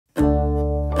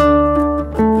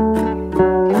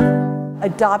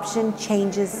Adoption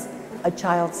changes a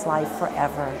child's life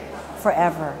forever,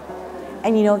 forever.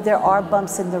 And you know, there are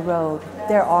bumps in the road,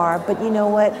 there are, but you know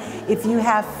what? If you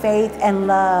have faith and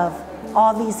love,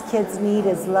 all these kids need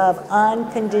is love,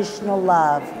 unconditional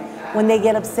love. When they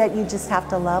get upset, you just have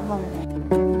to love them.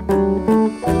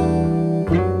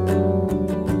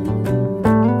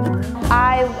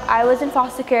 I was in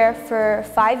foster care for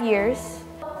 5 years.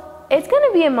 It's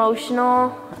gonna be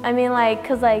emotional. I mean,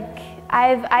 cause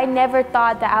I never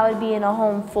thought that I would be in a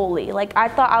home fully. Like, I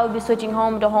thought I would be switching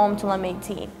home to home till I'm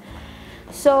 18.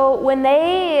 So when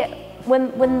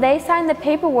they sign the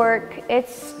paperwork,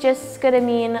 it's just gonna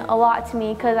mean a lot to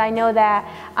me because I know that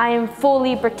I am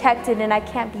fully protected and I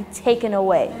can't be taken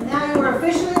away. And now you are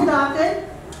officially adopted.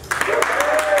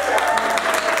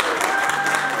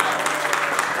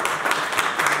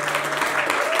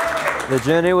 The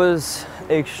journey was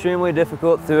extremely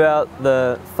difficult throughout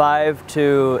the 5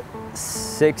 to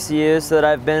 6 years that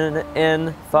I've been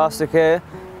in foster care.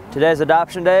 Today's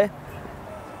adoption day,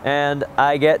 and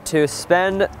I get to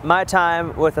spend my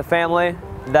time with a family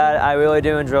that I really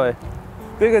do enjoy.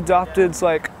 Being adopted is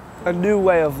like a new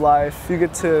way of life. You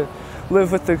get to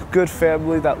live with a good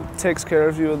family that takes care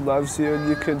of you and loves you, and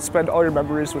you can spend all your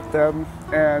memories with them,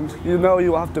 and you know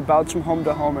you won't have to bounce from home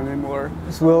to home anymore.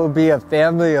 We'll be a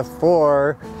family of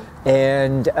 4,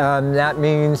 and that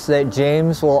means that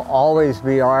James will always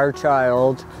be our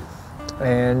child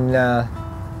and a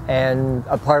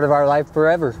part of our life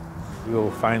forever. We will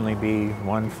finally be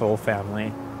one full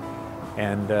family,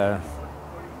 and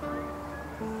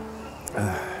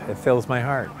it fills my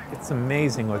heart. It's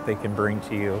amazing what they can bring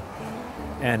to you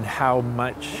and how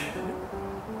much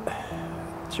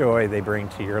joy they bring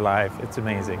to your life. It's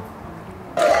amazing.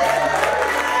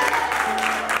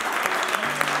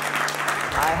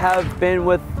 I have been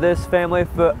with this family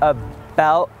for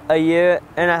about a year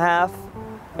and a half,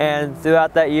 and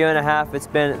throughout that year and a half, it's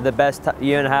been the best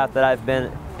year and a half that I've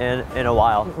been in a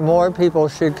while. More people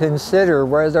should consider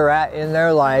where they're at in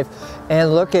their life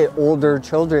and look at older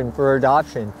children for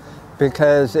adoption,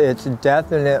 because it's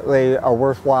definitely a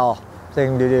worthwhile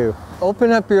thing to do.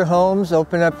 Open up your homes,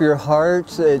 open up your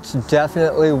hearts. It's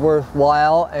definitely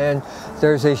worthwhile, and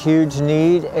there's a huge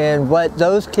need, and what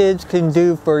those kids can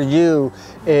do for you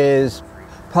is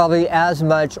probably as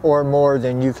much or more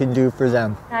than you can do for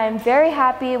them. I'm very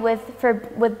happy with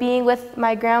being with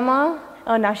my grandma.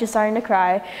 Oh, now she's starting to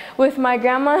cry. With my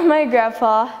grandma and my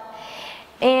grandpa,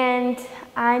 and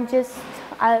I'm just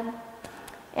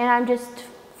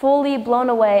fully blown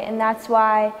away, and that's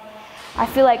why I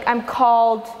feel like I'm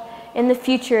called in the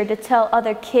future to tell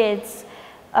other kids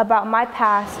about my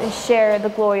past and share the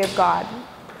glory of God.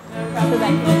 So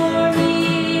thank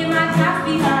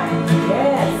you.